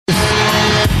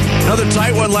Another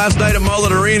tight one last night at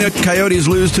Mullet Arena. Coyotes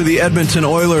lose to the Edmonton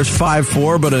Oilers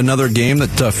 5-4, but another game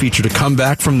that featured a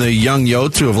comeback from the young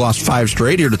Yotes, who have lost 5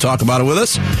 straight. Here to talk about it with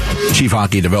us, Chief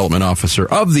Hockey Development Officer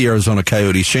of the Arizona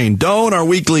Coyotes, Shane Doan, our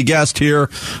weekly guest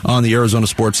here on the Arizona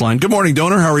Sports Line. Good morning,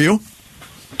 Doaner. How are you?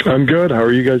 I'm good. How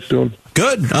are you guys doing?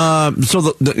 Good. So,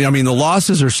 the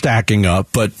losses are stacking up,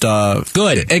 but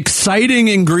good. Exciting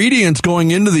ingredients going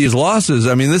into these losses.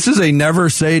 I mean, this is a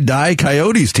never-say-die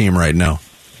Coyotes team right now.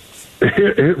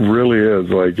 It really is.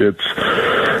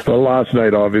 Last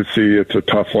night, obviously, it's a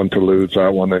tough one to lose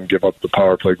that one and give up the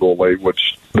power play goal late,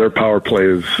 which their power play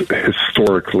is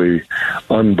historically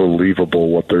unbelievable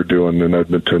what they're doing in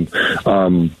Edmonton.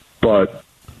 But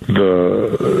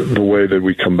the way that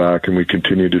we come back and we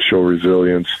continue to show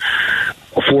resilience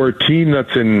for a team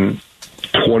that's in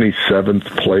 27th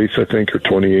place, I think, or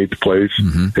 28th place,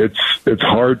 it's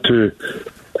hard to.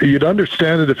 You'd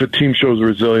understand it if a team shows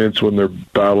resilience when they're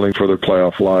battling for their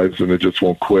playoff lives and it just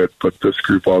won't quit. But this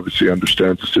group obviously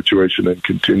understands the situation and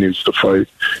continues to fight.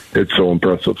 It's so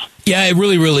impressive. Yeah, it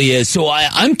really, really is. So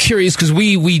I'm curious because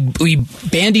we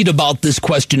bandied about this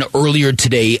question earlier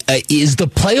today. Is the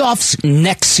playoffs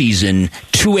next season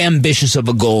too ambitious of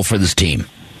a goal for this team?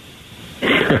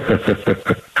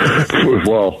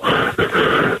 Well,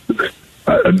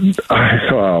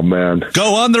 oh, man.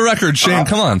 Go on the record, Shane.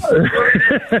 Come on.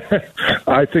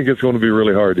 I think it's going to be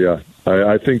really hard, yeah.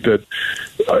 I think that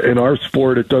in our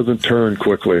sport, it doesn't turn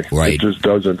quickly. Right. It just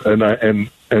doesn't. And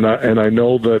I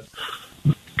know that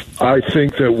I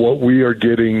think that what we are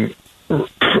getting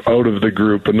out of the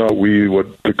group, and not we,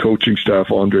 what the coaching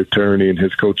staff, Andre Terney and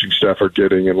his coaching staff are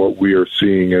getting, and what we are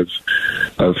seeing as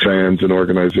fans and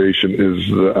organization is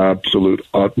the absolute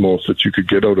utmost that you could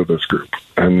get out of this group.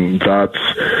 And that's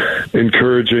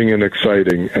encouraging and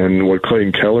exciting. And what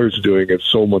Clayton Keller's doing is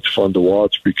so much fun to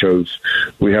watch because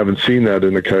we haven't seen that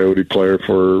in a Coyote player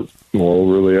for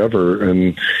really ever.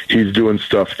 And he's doing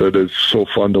stuff that is so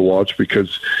fun to watch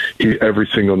because every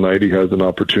single night he has an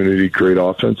opportunity to create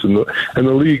offense. And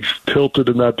the league's tilted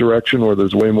in that direction where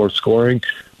there's way more scoring,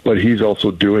 but he's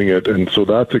also doing it. And so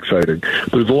that's exciting.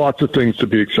 There's lots of things to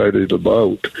be excited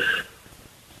about.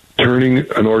 Turning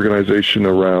an organization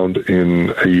around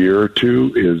in a year or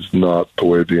two is not the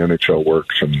way the NHL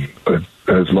works. And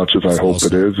as much as I hope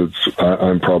it is,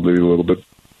 I'm probably a little bit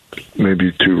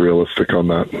maybe too realistic on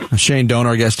that. Shane Doan,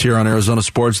 our guest here on Arizona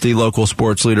Sports, the local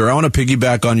sports leader. I want to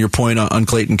piggyback on your point on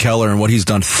Clayton Keller and what he's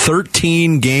done.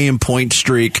 13-game point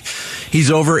streak. He's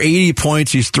over 80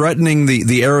 points. He's threatening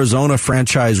the Arizona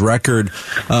franchise record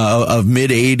of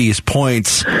mid-80s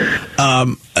points.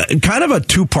 Kind of a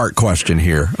two-part question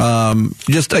here.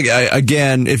 Just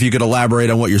again, if you could elaborate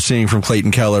on what you're seeing from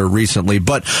Clayton Keller recently,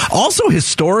 but also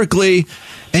historically.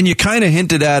 And you kind of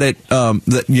hinted at it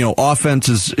that offense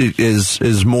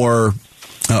is more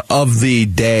of the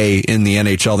day in the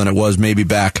NHL than it was maybe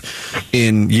back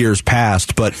in years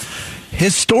past. But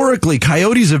historically,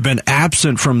 Coyotes have been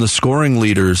absent from the scoring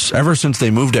leaders ever since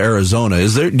they moved to Arizona.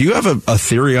 Do you have a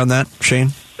theory on that,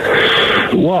 Shane?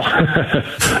 Well,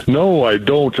 no, I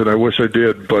don't, and I wish I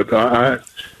did. But I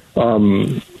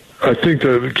think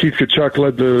that Keith Tkachuk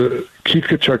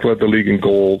led the league in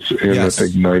goals in, yes, I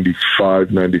think,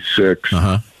 95, 96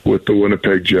 with the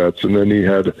Winnipeg Jets. And then he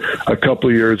had a couple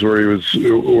of years where he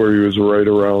was right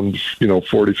around,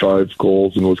 45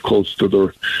 goals and was close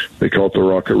to they call it the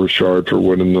Rocket Richard for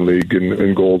winning the league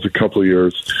in goals a couple of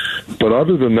years. But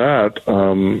other than that,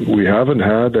 we haven't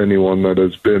had anyone that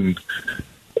has been,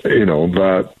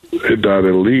 that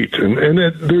elite. And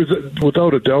there's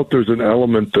without a doubt, there's an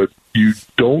element that you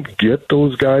don't get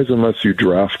those guys unless you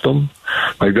draft them.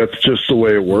 That's just the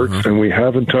way it works. And we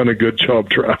haven't done a good job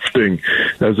drafting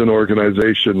as an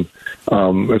organization.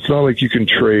 It's not like you can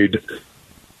trade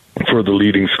for the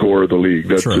leading scorer of the league.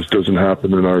 That just doesn't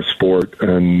happen in our sport.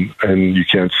 And you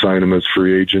can't sign them as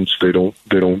free agents. They don't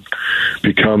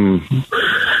become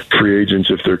free agents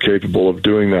if they're capable of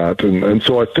doing that. And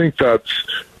so I think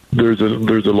there's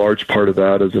a large part of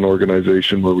that as an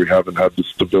organization where we haven't had the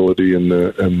stability and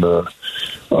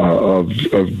of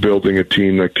building a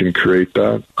team that can create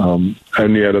that.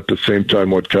 And yet at the same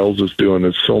time, what Kells is doing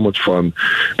is so much fun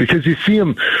because you see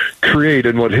him create,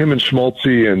 and what him and Schmaltz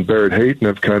and Barrett Hayton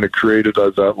have kind of created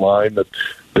as that line, that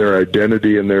their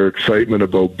identity and their excitement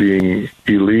about being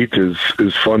elite is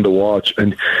fun to watch.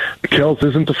 And Kells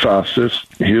isn't the fastest.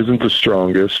 He isn't the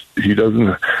strongest. He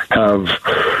doesn't have,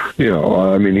 he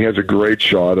has a great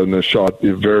shot, and the shot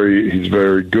he's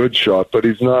very good shot, but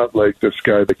he's not like this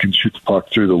guy that can shoot the puck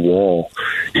through the wall.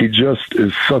 He just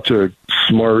is such a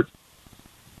smart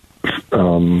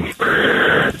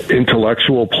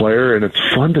intellectual player, and it's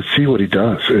fun to see what he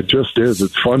does. It just is.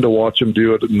 It's fun to watch him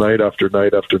do it night after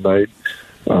night after night.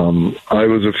 I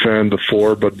was a fan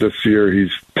before, but this year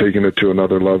he's taken it to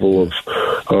another level of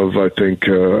I think,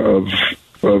 of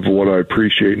what I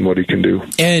appreciate and what he can do.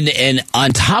 And on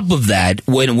top of that,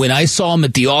 when I saw him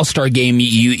at the All-Star game,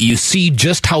 you see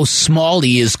just how small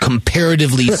he is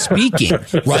comparatively speaking,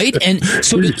 right? And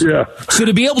so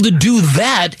to be able to do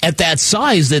that at that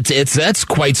size, that's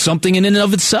quite something in and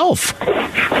of itself.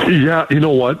 Yeah, you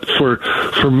know what?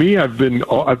 For me, I've been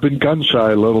gun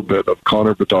shy a little bit of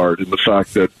Connor Bedard in the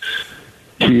fact that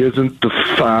he isn't the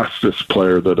fastest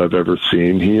player that I've ever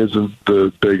seen. He isn't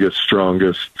the biggest,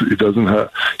 strongest. He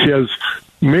has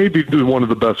maybe one of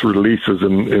the best releases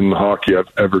in hockey I've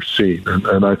ever seen,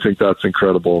 and I think that's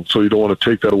incredible. So you don't want to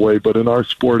take that away, but in our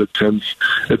sport,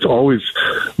 it's always,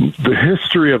 the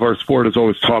history of our sport has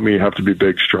always taught me you have to be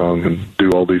big, strong, and do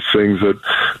all these things that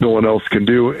no one else can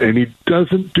do, and he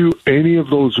doesn't do any of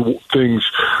those things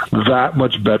that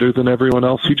much better than everyone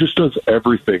else. He just does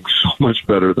everything so much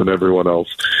better than everyone else.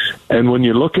 And when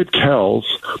you look at Kells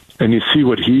and you see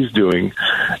what he's doing,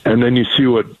 and then you see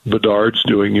what Bedard's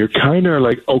doing, you're kind of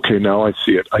like, okay, now I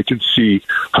see it. I can see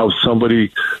how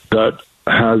somebody that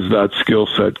has that skill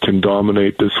set can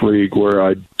dominate this league, where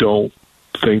I don't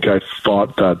think I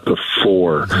thought that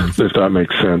before, if that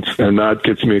makes sense. And that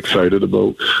gets me excited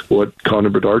about what Connor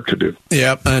Bedard could do.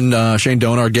 Yep, and Shane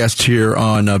Doan, our guest here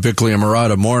on Bickley and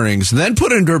Murata Mornings. Then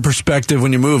put into perspective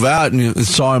when you move out, and you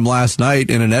saw him last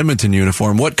night in an Edmonton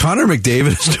uniform, what Connor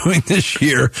McDavid is doing this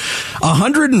year.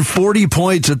 140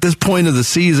 points at this point of the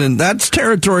season. That's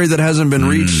territory that hasn't been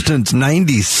reached since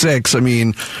 96. I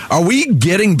mean, are we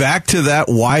getting back to that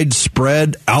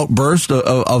widespread outburst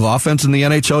of offense in the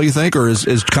NHL, you think, or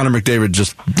is Connor McDavid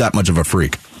just that much of a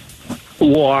freak?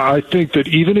 Well, I think that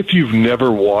even if you've never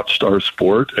watched our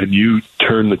sport and you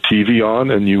turn the TV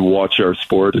on and you watch our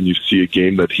sport and you see a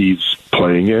game that he's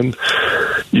playing in,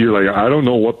 you're like, I don't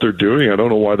know what they're doing. I don't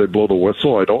know why they blow the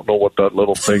whistle. I don't know what that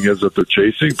little thing is that they're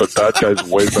chasing, but that guy's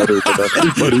way better than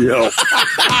everybody else.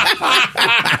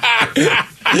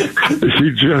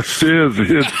 He just is.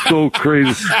 It's so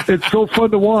crazy. It's so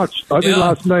fun to watch. I mean,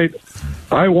 last night,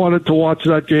 I wanted to watch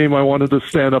that game. I wanted to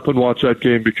stand up and watch that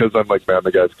game because I'm like, man,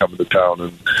 the guy's coming to town,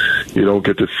 and you don't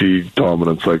get to see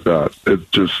dominance like that.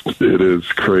 It is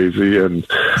crazy.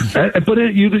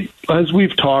 But as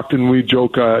we've talked and we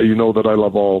joke, you know that I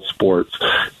love all sports.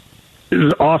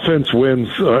 Offense wins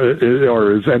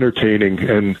or is entertaining,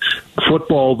 and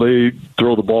football, they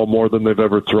throw the ball more than they've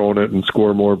ever thrown it and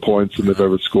score more points than they've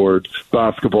ever scored.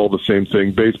 Basketball, the same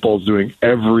thing. Baseball's doing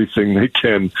everything they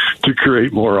can to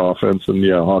create more offense, and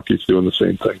hockey's doing the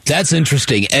same thing. That's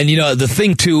interesting. And the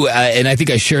thing too, and I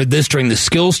think I shared this during the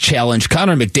skills challenge,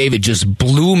 Connor McDavid just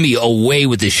blew me away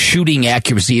with his shooting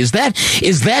accuracy. Is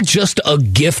that just a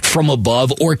gift from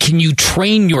above, or can you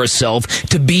train yourself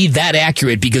to be that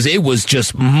accurate? Because it was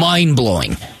just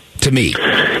mind-blowing to me.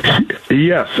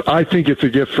 Yes, I think it's a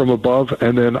gift from above,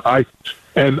 and then I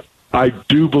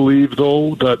do believe,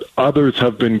 though, that others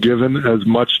have been given as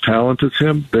much talent as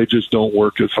him. They just don't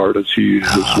work as hard as he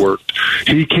has worked.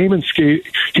 He came and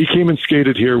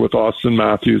skated here with Austin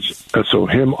Matthews. So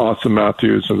him, Austin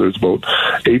Matthews, and there's about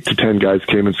 8 to 10 guys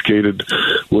came and skated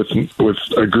with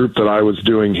a group that I was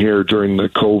doing here during the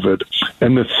COVID.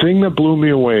 And the thing that blew me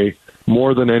away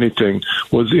more than anything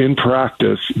was in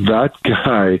practice, that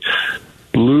guy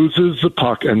loses the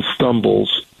puck and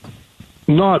stumbles,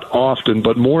 not often,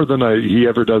 but more than he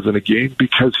ever does in a game,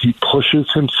 because he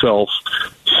pushes himself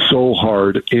so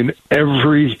hard in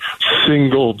every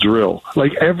single drill.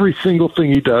 Like every single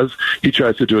thing he does, he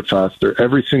tries to do it faster.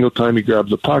 Every single time he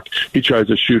grabs the puck, he tries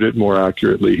to shoot it more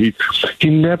accurately. He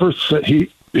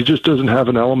just doesn't have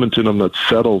an element in him that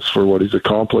settles for what he's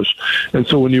accomplished. And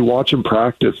so when you watch him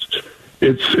practice,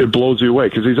 it blows you away,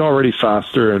 because he's already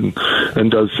faster and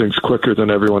does things quicker than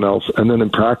everyone else. And then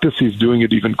in practice, he's doing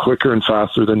it even quicker and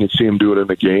faster than you see him do it in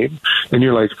a game. And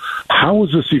you're like, how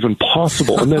is this even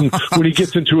possible? And then when he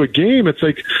gets into a game, it's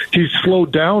like he's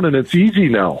slowed down and it's easy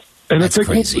now. And That's it's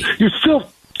like, crazy. Well, you're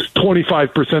still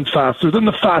 25% faster than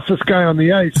the fastest guy on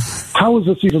the ice. How is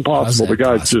this even possible? The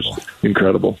guy's just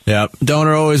incredible. Yeah,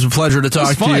 Doaner, always a pleasure to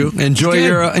talk to you. Enjoy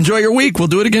your week. We'll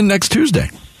do it again next Tuesday.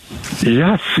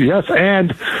 Yes,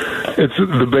 and it's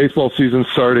the baseball season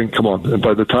starting. Come on, and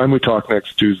by the time we talk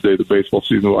next Tuesday, the baseball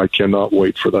season, I cannot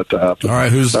wait for that to happen. All right,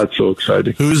 that's so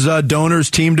exciting. Who's Doaner's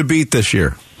team to beat this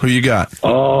year? Who you got?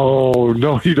 Oh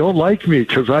no, you don't like me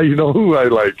because you know who I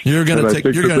like. You're gonna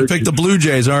pick the Blue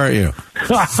Jays, aren't you?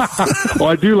 Well,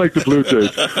 I do like the Blue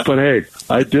Jays, but hey,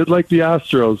 I did like the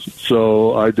Astros,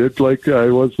 so I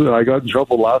got in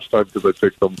trouble last time because I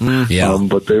picked them.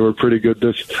 But they were pretty good.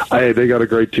 They got a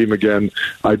great team again.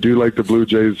 I do like the Blue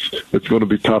Jays. It's going to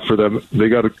be tough for them. They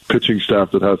got a pitching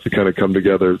staff that has to kind of come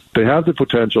together. They have the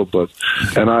potential,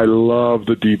 and I love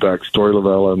the D-backs, Torey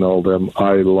Lovella and all them.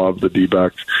 I love the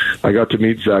D-backs. I got to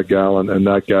meet Zach Gallen, and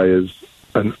that guy is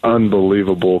an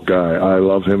unbelievable guy. I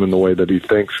love him in the way that he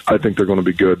thinks. I think they're going to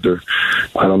be good.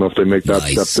 I don't know if they make that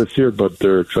step this year, but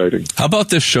they're exciting. How about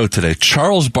this show today?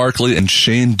 Charles Barkley and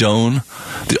Shane Doan,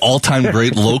 the all-time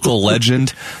great local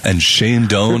legend, and Shane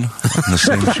Doan on the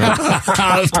same show.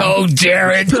 Oh,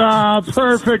 Jared.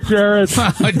 Perfect, Jared.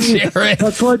 Oh, Jared.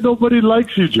 That's why nobody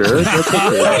likes you, Jared.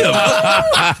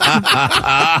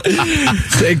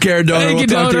 Take care, Doan. We'll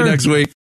talk to you next week.